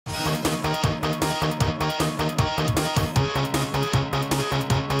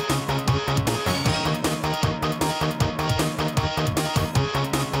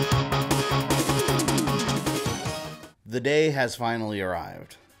The day has finally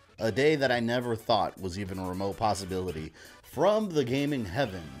arrived. A day that I never thought was even a remote possibility. From the gaming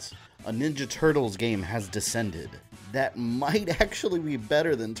heavens, a Ninja Turtles game has descended that might actually be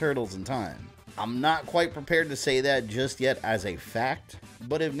better than Turtles in Time. I'm not quite prepared to say that just yet as a fact,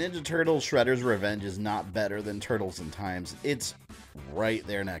 but if Ninja Turtles Shredder's Revenge is not better than Turtles in Times, it's right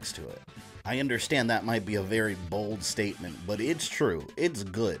there next to it. I understand that might be a very bold statement, but it's true. It's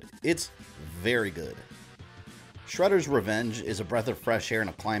good. It's very good. Shredder's Revenge is a breath of fresh air in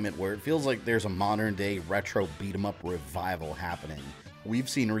a climate where it feels like there's a modern-day retro beat-em-up revival happening. We've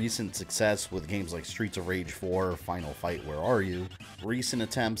seen recent success with games like Streets of Rage 4, Final Fight Where Are You? Recent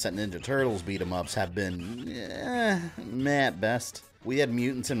attempts at Ninja Turtles beat-em-ups have been, meh at best. We had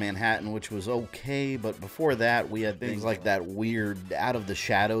Mutants in Manhattan, which was okay, but before that, we had things like that weird Out of the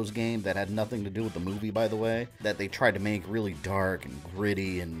Shadows game that had nothing to do with the movie, by the way, that they tried to make really dark and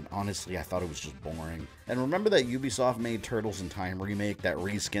gritty, and honestly, I thought it was just boring. And remember that Ubisoft made Turtles in Time remake that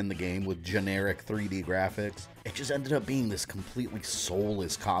reskinned the game with generic 3D graphics? It just ended up being this completely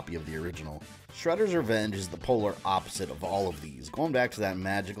soulless copy of the original. Shredder's Revenge is the polar opposite of all of these. Going back to that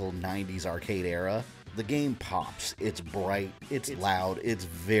magical 90s arcade era, the game pops, it's bright, it's loud, it's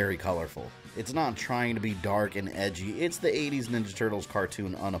very colorful. It's not trying to be dark and edgy, it's the 80s Ninja Turtles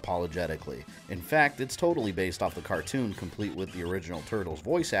cartoon unapologetically. In fact, it's totally based off the cartoon, complete with the original Turtles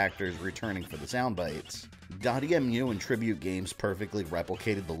voice actors returning for the sound bites. .emu and Tribute games perfectly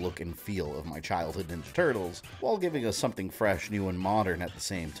replicated the look and feel of my childhood Ninja Turtles, while giving us something fresh, new, and modern at the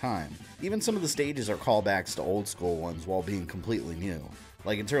same time. Even some of the stages are callbacks to old school ones while being completely new.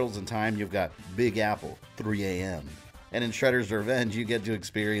 Like in Turtles in Time, you've got Big Apple, 3 a.m. And in Shredder's Revenge, you get to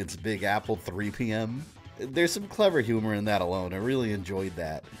experience Big Apple, 3 p.m. There's some clever humor in that alone. I really enjoyed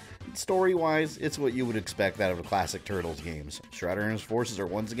that. Story-wise, it's what you would expect out of a classic Turtles games. Shredder and his forces are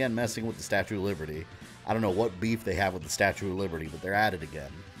once again messing with the Statue of Liberty. I don't know what beef they have with the Statue of Liberty, but they're at it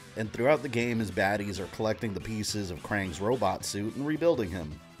again. And throughout the game, his baddies are collecting the pieces of Krang's robot suit and rebuilding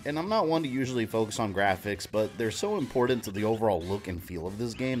him. And I'm not one to usually focus on graphics, but they're so important to the overall look and feel of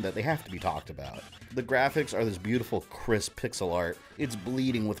this game that they have to be talked about. The graphics are this beautiful, crisp pixel art. It's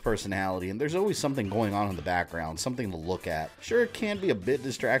bleeding with personality, and there's always something going on in the background, something to look at. Sure, it can be a bit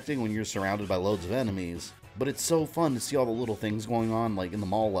distracting when you're surrounded by loads of enemies, but it's so fun to see all the little things going on, like in the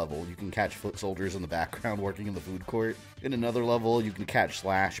mall level, you can catch foot soldiers in the background working in the food court. In another level, you can catch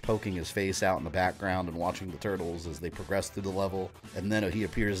Slash poking his face out in the background and watching the turtles as they progress through the level, and then he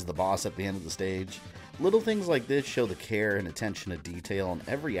appears as the boss at the end of the stage. Little things like this show the care and attention to detail on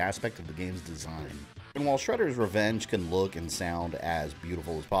every aspect of the game's design. And while Shredder's Revenge can look and sound as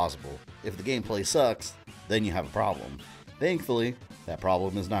beautiful as possible, if the gameplay sucks, then you have a problem. Thankfully, that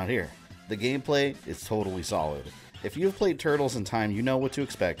problem is not here. The gameplay is totally solid. If you've played Turtles in Time, you know what to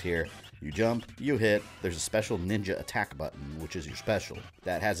expect here. You jump, you hit, there's a special ninja attack button, which is your special,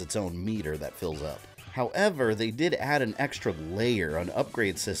 that has its own meter that fills up. However, they did add an extra layer, an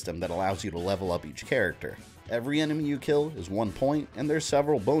upgrade system that allows you to level up each character. Every enemy you kill is 1 point, and there's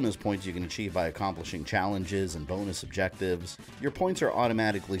several bonus points you can achieve by accomplishing challenges and bonus objectives. Your points are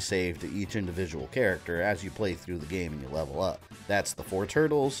automatically saved to each individual character as you play through the game and you level up. That's the 4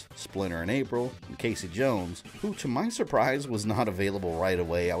 Turtles, Splinter and April, and Casey Jones, who to my surprise was not available right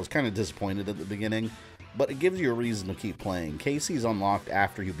away. I was kind of disappointed at the beginning, but it gives you a reason to keep playing. Casey's unlocked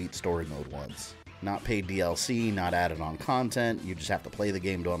after you beat story mode once. Not paid DLC, not added on content, you just have to play the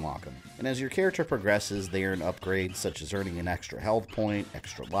game to unlock them. And as your character progresses, they earn upgrades such as earning an extra health point,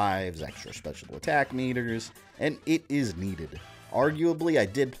 extra lives, extra special attack meters, and it is needed. Arguably, I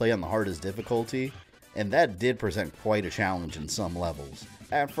did play on the hardest difficulty, and that did present quite a challenge in some levels.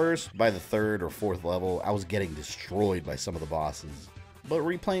 At first, by the 3rd or 4th level, I was getting destroyed by some of the bosses. But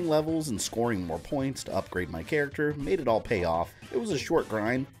replaying levels and scoring more points to upgrade my character made it all pay off. It was a short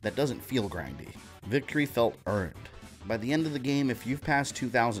grind that doesn't feel grindy. Victory felt earned. By the end of the game, if you've passed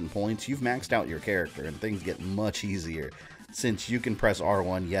 2,000 points, you've maxed out your character and things get much easier. Since you can press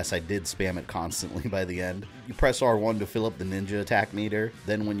R1, yes, I did spam it constantly by the end. You press R1 to fill up the ninja attack meter,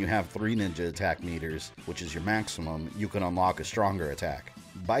 then when you have 3 ninja attack meters, which is your maximum, you can unlock a stronger attack.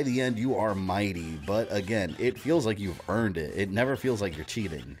 By the end, you are mighty, but again, it feels like you've earned it. It never feels like you're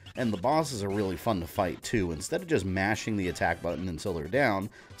cheating. And the bosses are really fun to fight too. Instead of just mashing the attack button until they're down,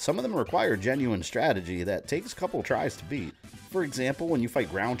 some of them require genuine strategy that takes a couple tries to beat. For example, when you fight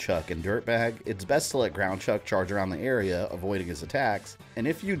Ground Chuck and Dirtbag, it's best to let Ground Chuck charge around the area, avoiding his attacks, and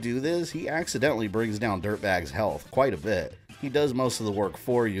if you do this, he accidentally brings down Dirtbag's health quite a bit. He does most of the work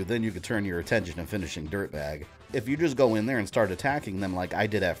for you, then you can turn your attention to finishing Dirtbag. If you just go in there and start attacking them like I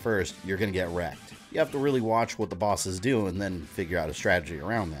did at first, you're gonna get wrecked. You have to really watch what the bosses do and then figure out a strategy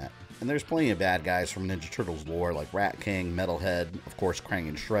around that. And there's plenty of bad guys from Ninja Turtles lore like Rat King, Metalhead, of course Krang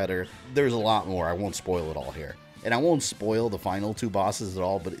and Shredder. There's a lot more, I won't spoil it all here. And I won't spoil the final 2 bosses at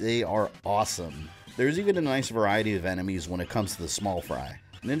all, but they are awesome. There's even a nice variety of enemies when it comes to the small fry.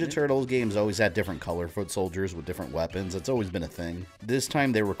 Ninja Turtles games always had different color foot soldiers with different weapons. It's always been a thing. This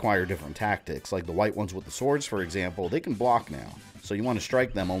time they require different tactics, like the white ones with the swords, for example. They can block now, so you want to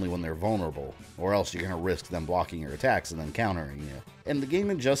strike them only when they're vulnerable, or else you're going to risk them blocking your attacks and then countering you. And the game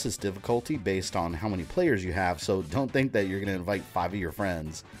adjusts its difficulty based on how many players you have, so don't think that you're going to invite 5 of your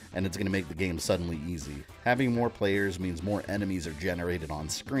friends and it's going to make the game suddenly easy. Having more players means more enemies are generated on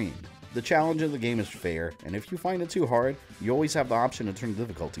screen. The challenge of the game is fair, and if you find it too hard, you always have the option to turn the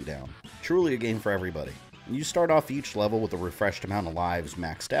difficulty down. Truly a game for everybody. You start off each level with a refreshed amount of lives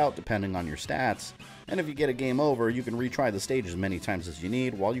maxed out depending on your stats, and if you get a game over, you can retry the stage as many times as you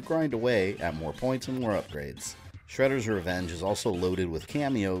need while you grind away at more points and more upgrades. Shredder's Revenge is also loaded with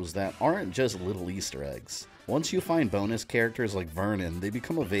cameos that aren't just little Easter eggs. Once you find bonus characters like Vernon, they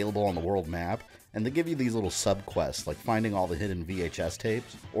become available on the world map, and they give you these little sub-quests like finding all the hidden VHS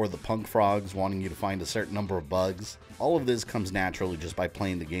tapes, or the punk frogs wanting you to find a certain number of bugs. All of this comes naturally just by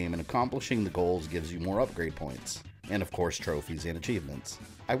playing the game, and accomplishing the goals gives you more upgrade points, and of course trophies and achievements.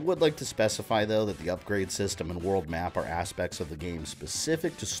 I would like to specify though that the upgrade system and world map are aspects of the game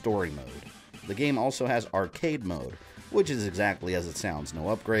specific to story mode. The game also has arcade mode, which is exactly as it sounds. No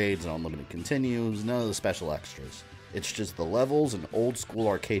upgrades, no unlimited continues, none of the special extras. It's just the levels and old school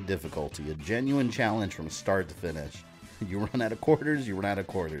arcade difficulty, a genuine challenge from start to finish. You run out of quarters, you run out of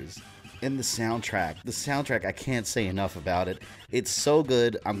quarters. And the soundtrack, I can't say enough about it. It's so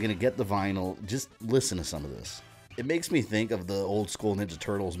good, I'm gonna get the vinyl, just listen to some of this. It makes me think of the old school Ninja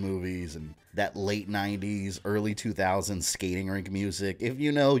Turtles movies and that late 90s, early 2000s skating rink music. If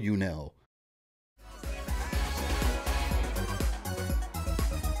you know, you know.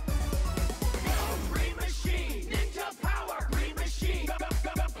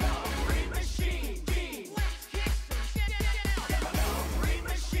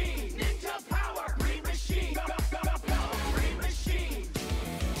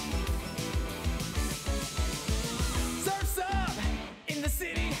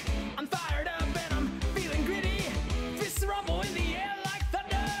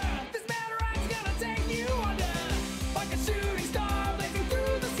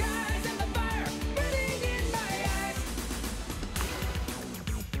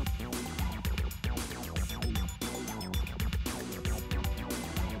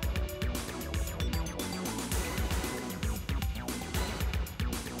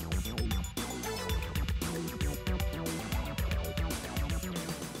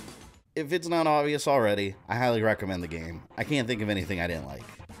 If it's not obvious already, I highly recommend the game. I can't think of anything I didn't like.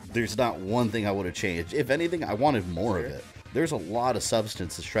 There's not one thing I would have changed. If anything, I wanted more of it. There's a lot of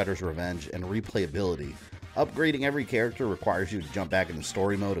substance to Shredder's Revenge and replayability. Upgrading every character requires you to jump back into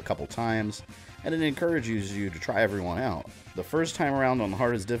story mode a couple times, and it encourages you to try everyone out. The first time around on the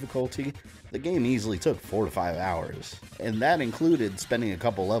hardest difficulty, the game easily took 4 to 5 hours, and that included spending a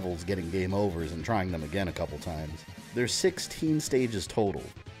couple levels getting game overs and trying them again a couple times. There's 16 stages total,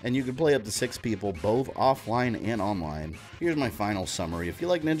 and you can play up to 6 people both offline and online. Here's my final summary. If you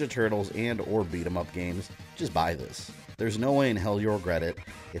like Ninja Turtles and or beat 'em up games, just buy this. There's no way in hell you'll regret it.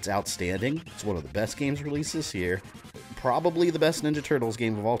 It's outstanding. It's one of the best games released this year. Probably the best Ninja Turtles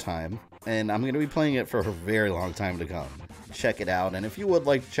game of all time. And I'm going to be playing it for a very long time to come. Check it out. And if you would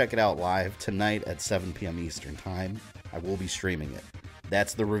like to check it out live tonight at 7 p.m. Eastern Time, I will be streaming it.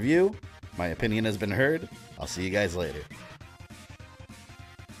 That's the review. My opinion has been heard. I'll see you guys later.